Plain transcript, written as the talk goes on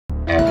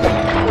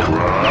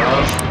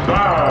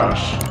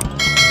Crash!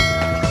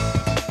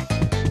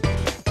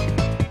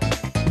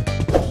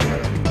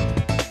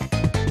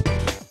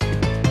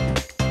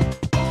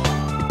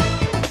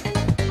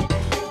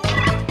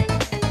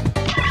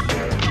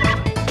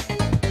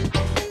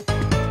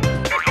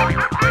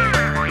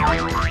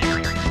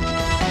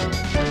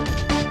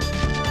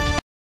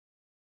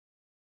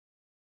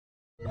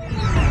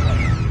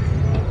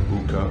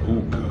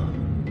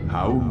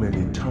 How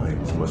many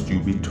times must you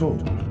be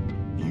told?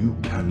 You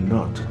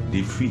cannot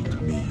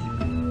defeat me.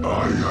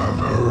 I have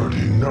heard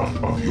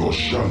enough of your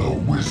shallow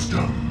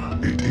wisdom.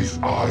 It is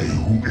I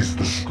who is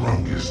the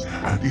strongest,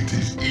 and it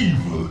is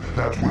evil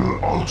that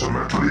will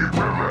ultimately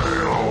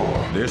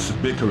prevail. This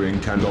bickering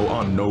can go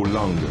on no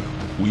longer.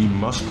 We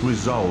must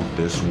resolve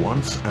this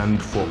once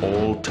and for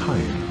all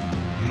time.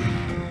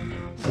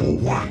 For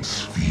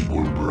once,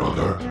 feeble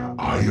brother,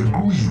 I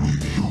agree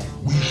with you.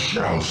 We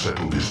shall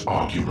settle this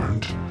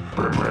argument.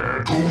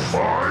 Prepare to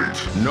fight!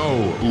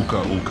 No,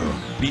 Uka Uka.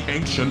 The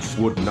ancients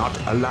would not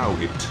allow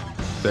it.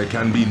 There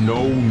can be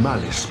no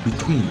malice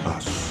between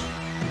us.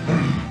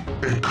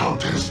 A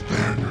contest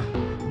then.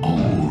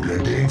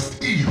 Good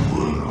against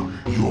evil.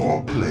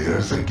 Your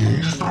players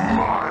against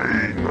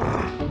mine.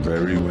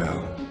 Very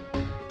well.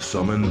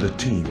 Summon the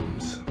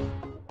teams.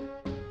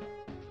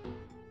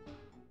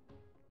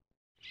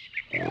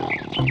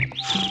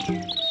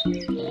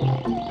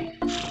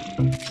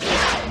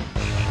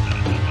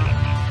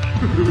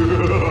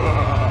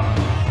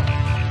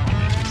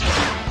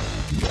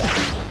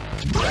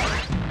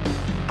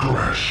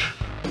 Crash,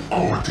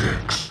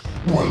 Cortex,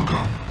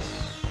 welcome.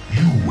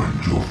 You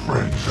and your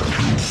friends have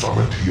been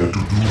summoned here to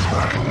do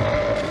battle. A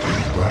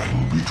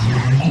battle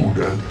between good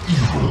and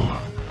evil.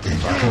 A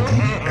battle to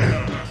the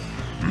end.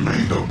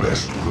 May the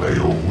best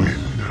player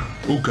win.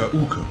 Uka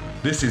Uka,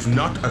 this is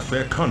not a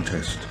fair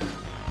contest.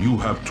 You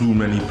have too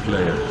many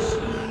players.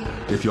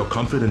 If your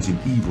confidence in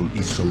evil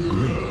is so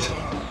great,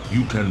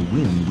 you can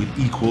win with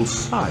equal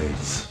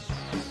sides.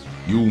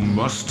 You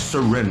must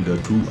surrender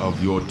 2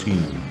 of your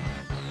team.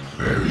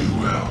 Very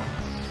well.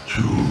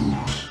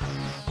 Choose.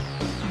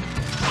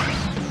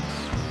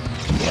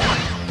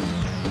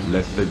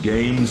 Let the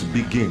games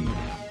begin.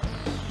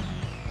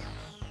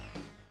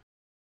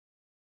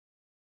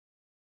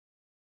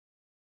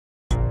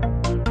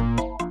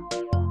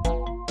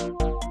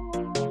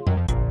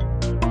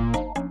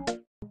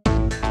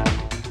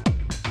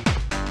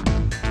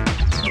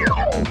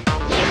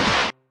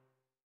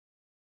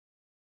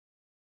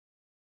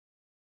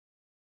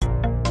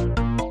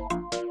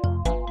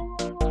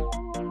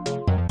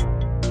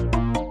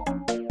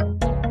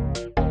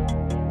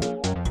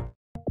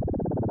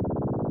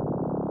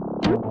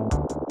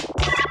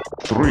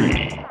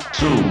 Three,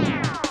 2,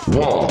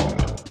 1,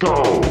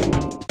 go!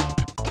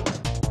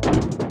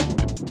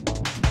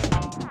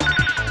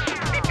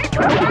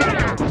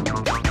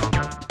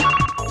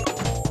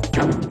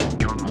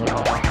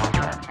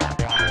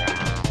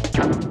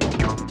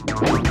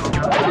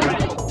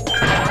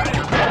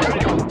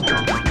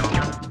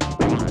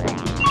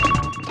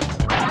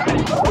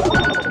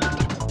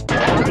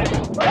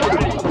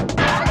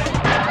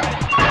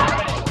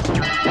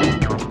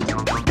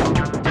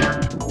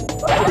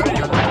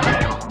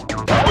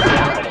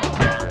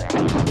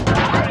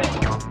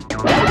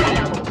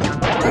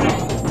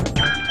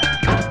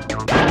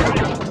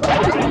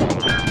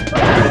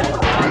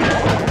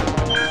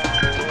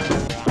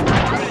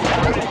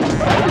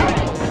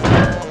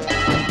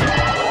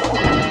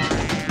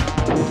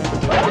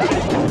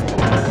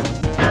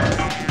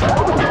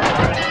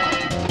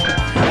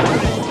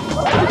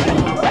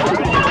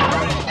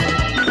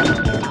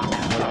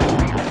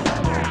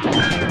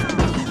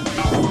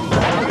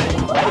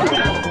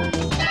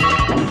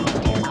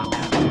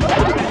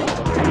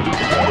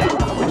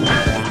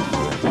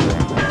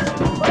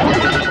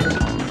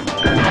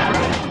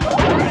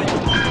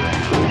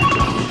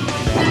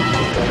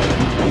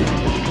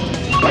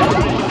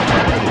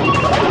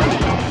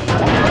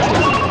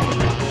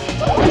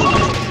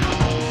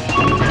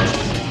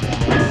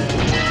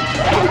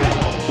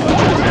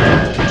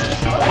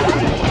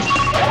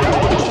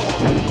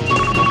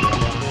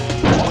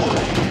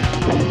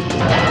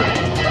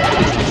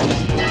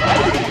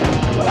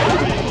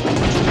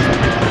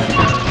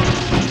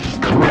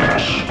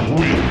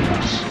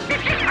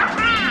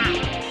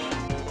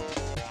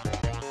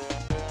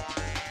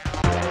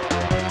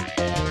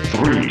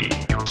 Three,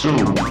 2,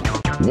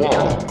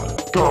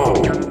 1,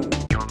 go!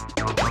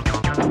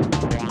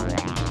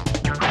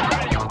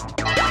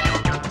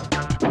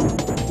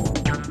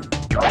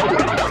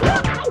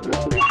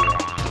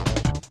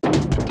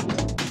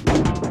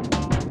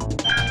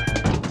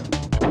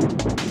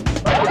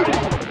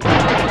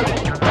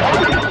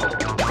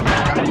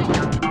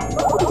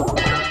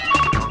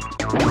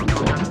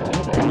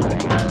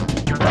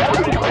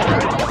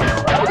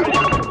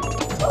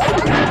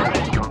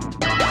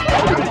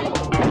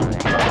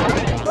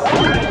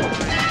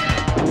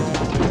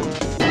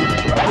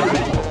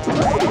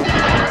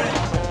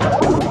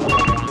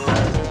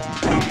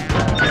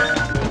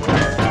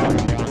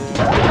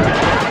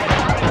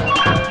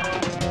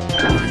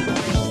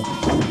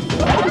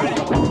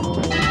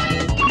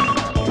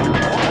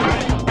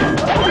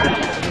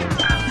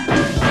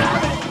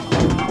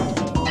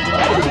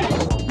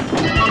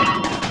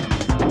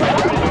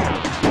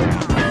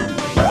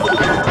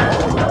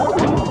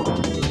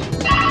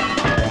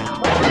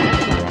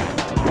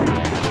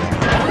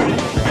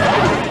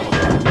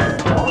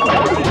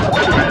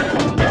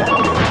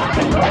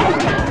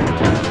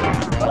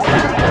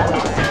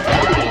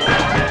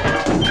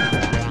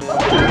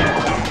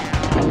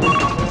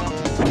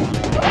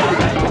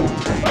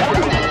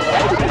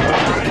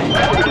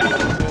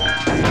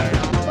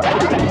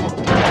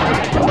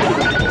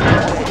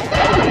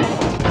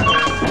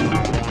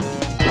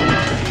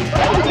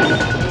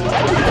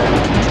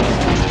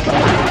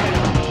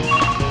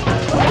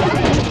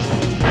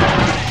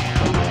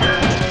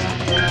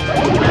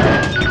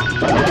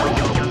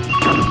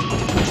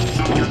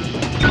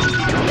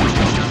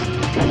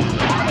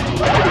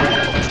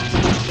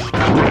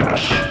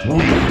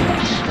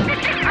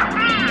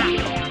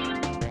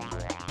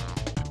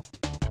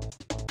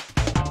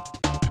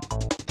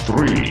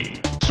 3,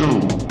 2,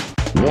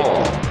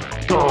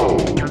 1, go!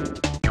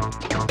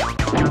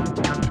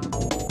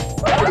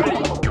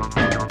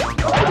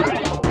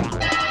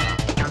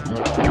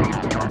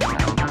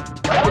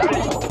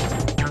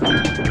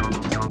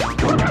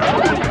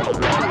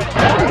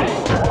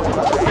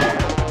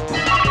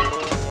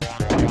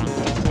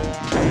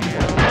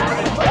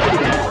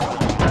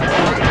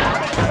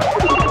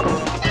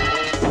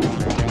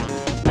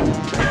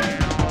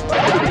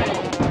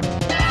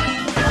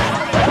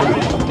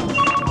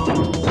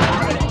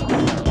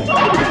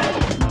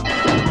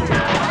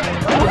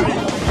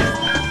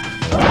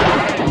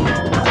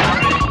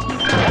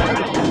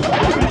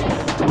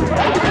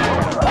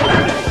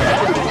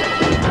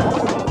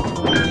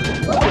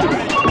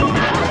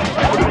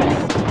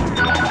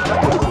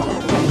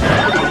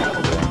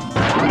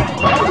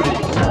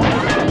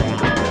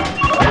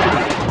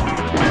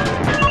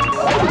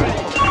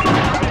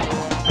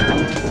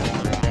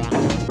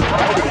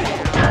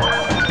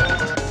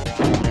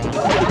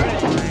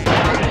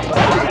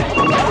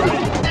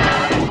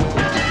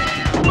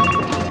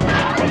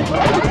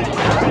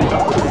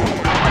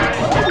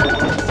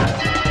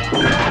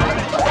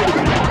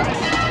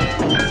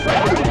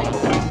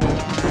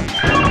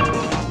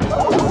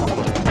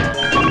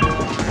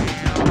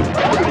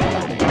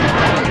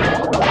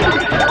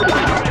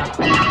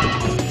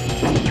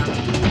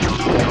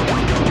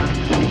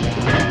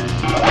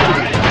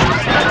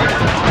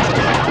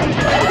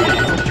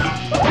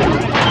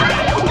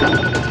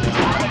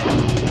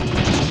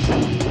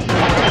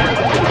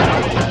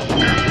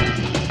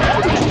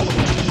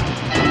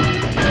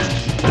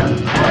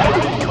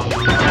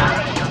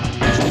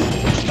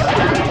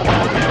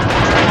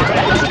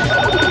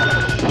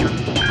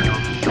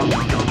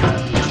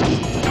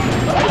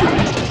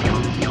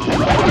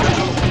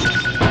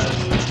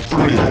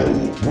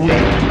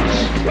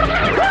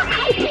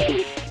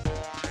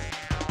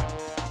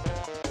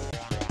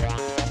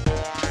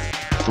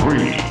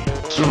 Three,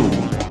 two,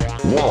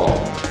 one,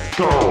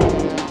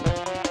 go!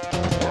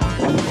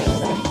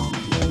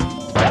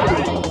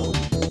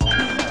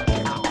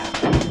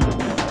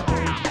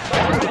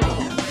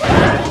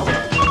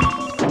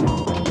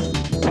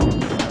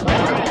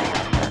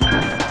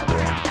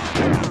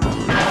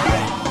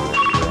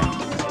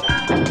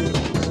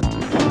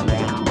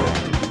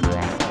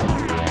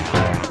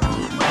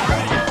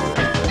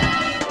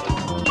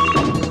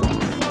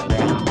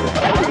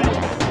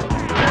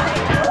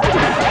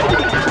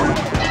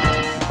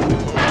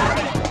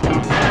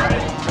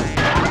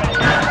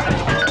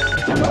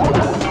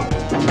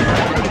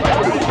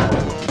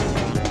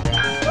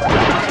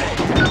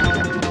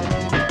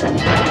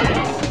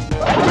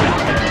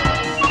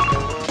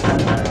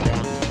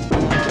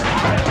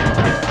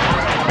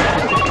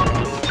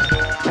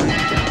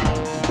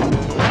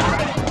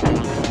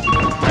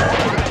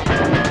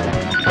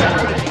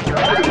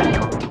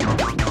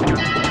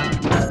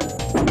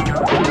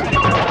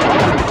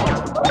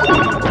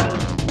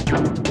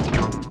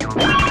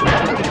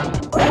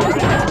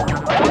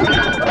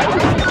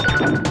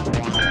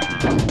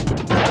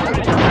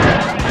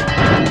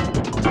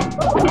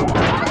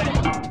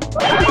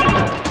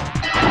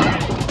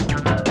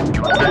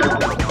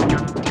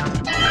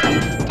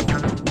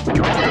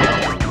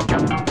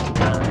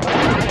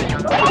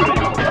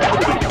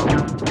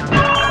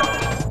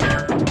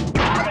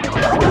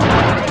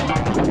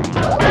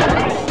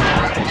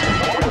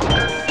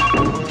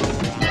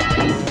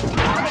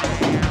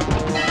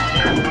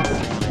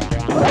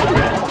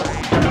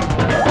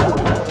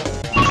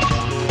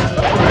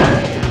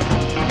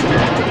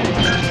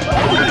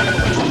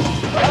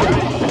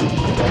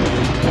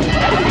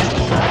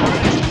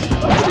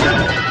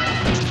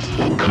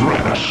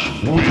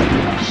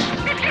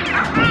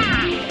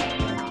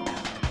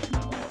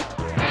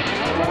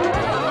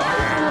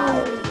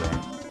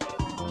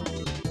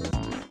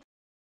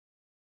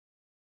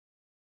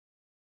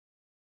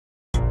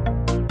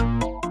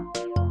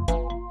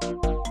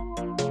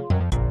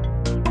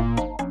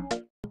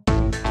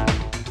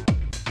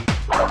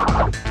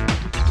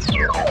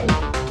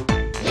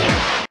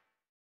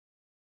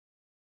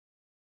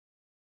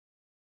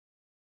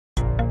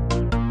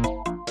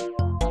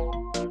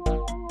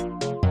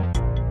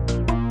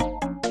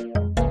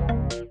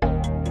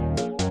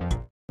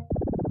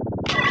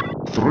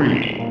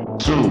 Three,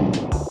 two,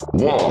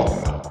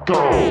 one,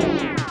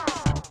 go!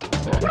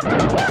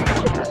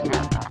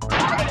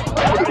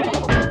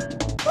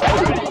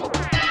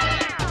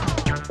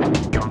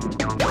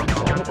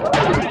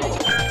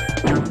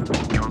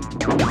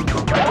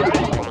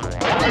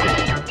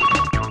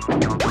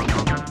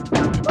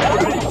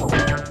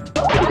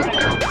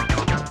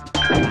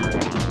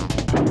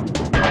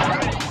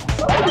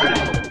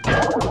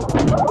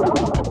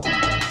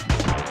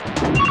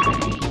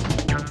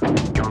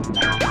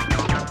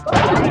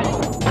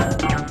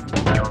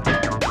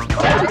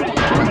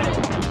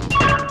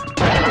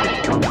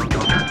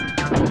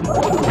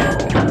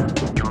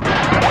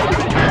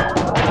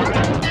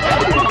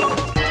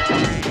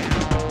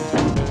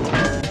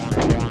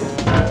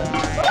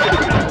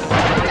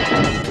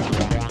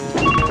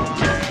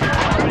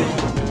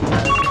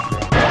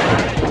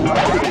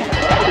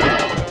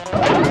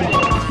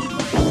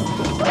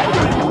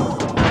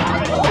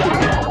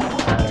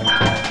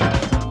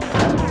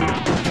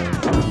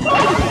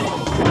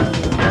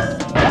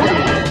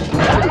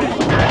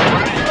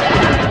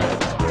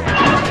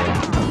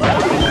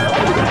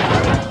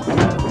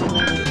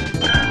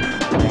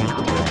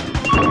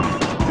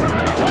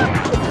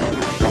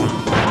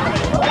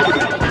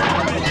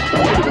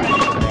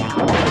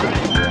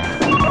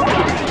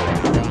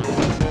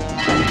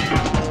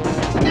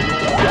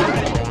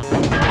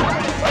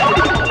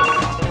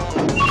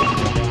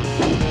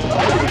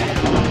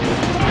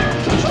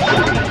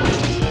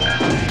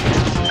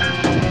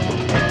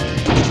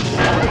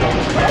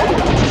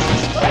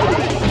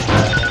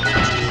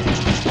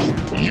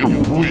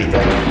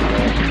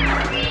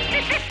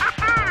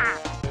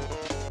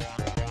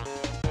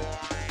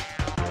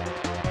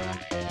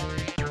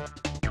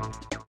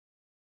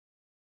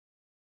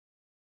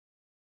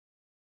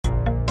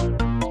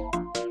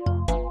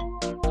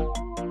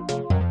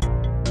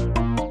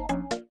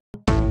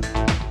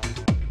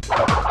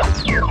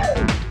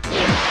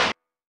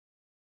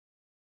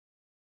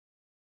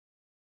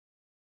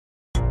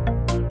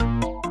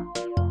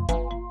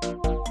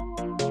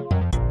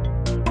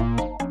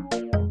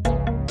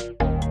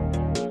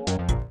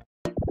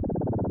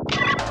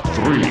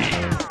 3,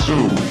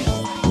 2,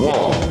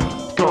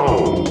 1,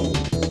 go!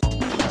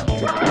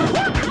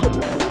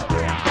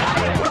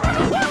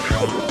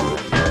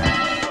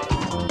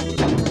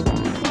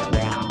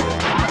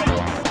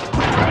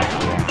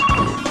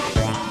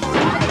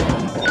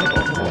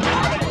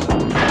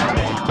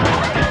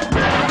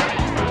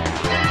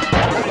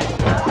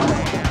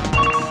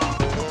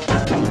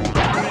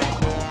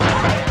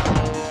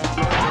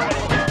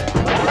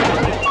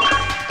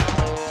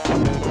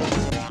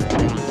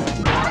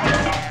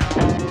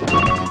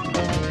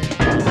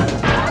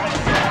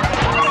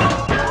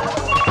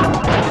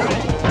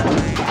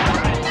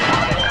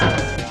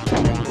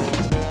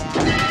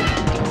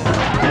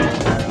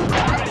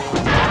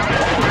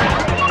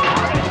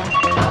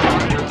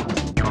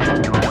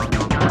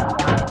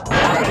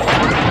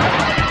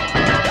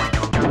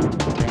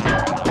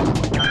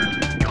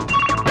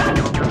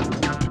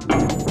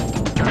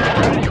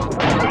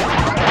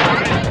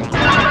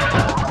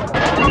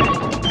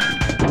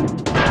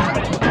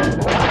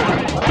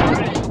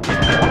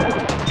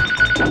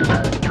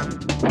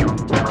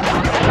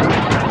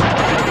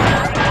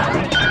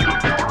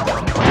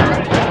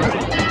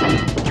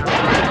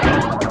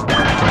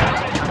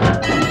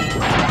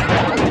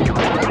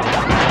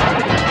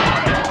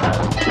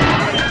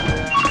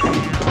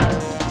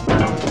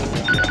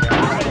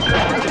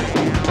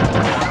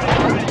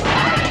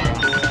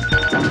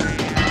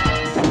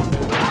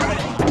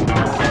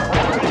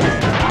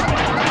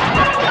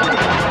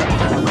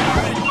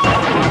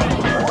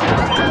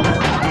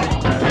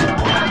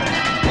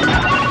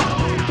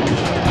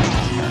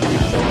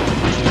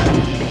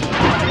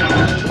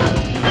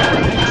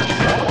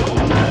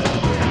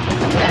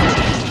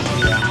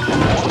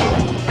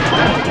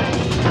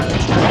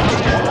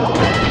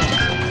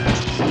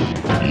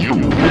 You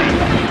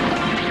win.